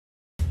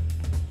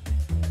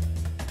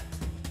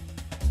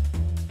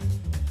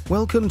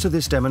Welcome to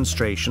this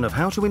demonstration of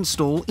how to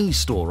install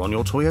eStore on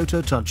your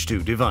Toyota Touch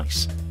 2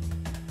 device.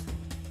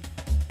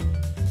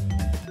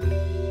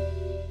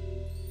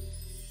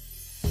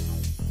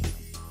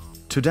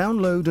 To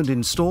download and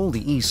install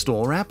the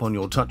eStore app on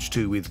your Touch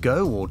 2 with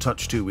Go or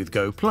Touch 2 with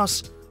Go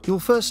Plus, you'll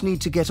first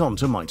need to get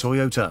onto My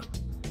Toyota.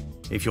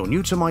 If you're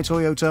new to My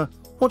Toyota,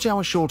 watch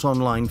our short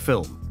online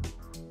film,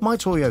 My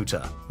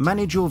Toyota,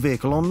 Manage Your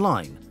Vehicle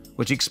Online,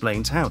 which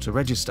explains how to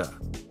register.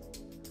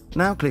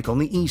 Now click on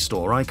the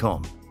eStore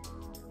icon.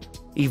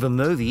 Even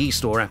though the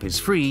eStore app is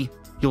free,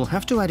 you'll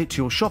have to add it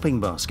to your shopping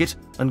basket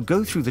and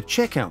go through the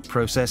checkout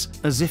process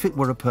as if it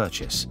were a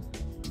purchase.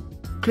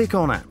 Click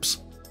on Apps,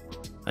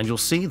 and you'll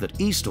see that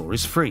eStore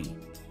is free.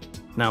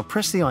 Now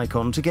press the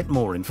icon to get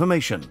more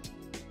information.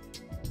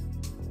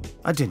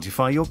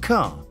 Identify your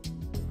car,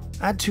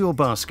 add to your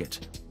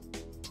basket,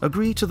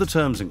 agree to the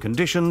terms and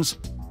conditions,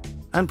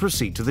 and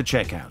proceed to the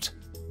checkout.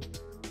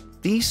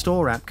 The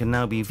eStore app can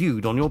now be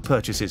viewed on your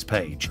Purchases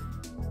page.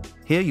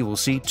 Here you will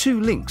see two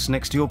links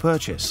next to your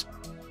purchase.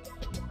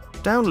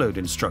 Download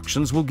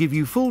instructions will give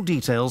you full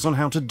details on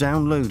how to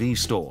download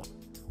eStore.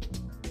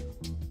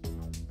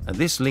 And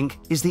this link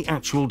is the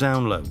actual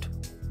download.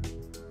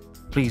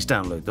 Please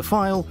download the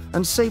file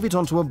and save it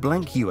onto a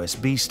blank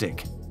USB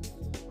stick.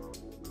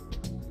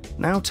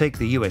 Now take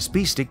the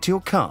USB stick to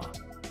your car,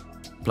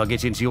 plug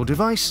it into your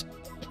device,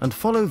 and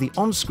follow the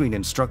on-screen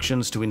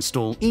instructions to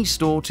install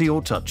eStore to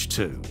your Touch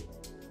 2.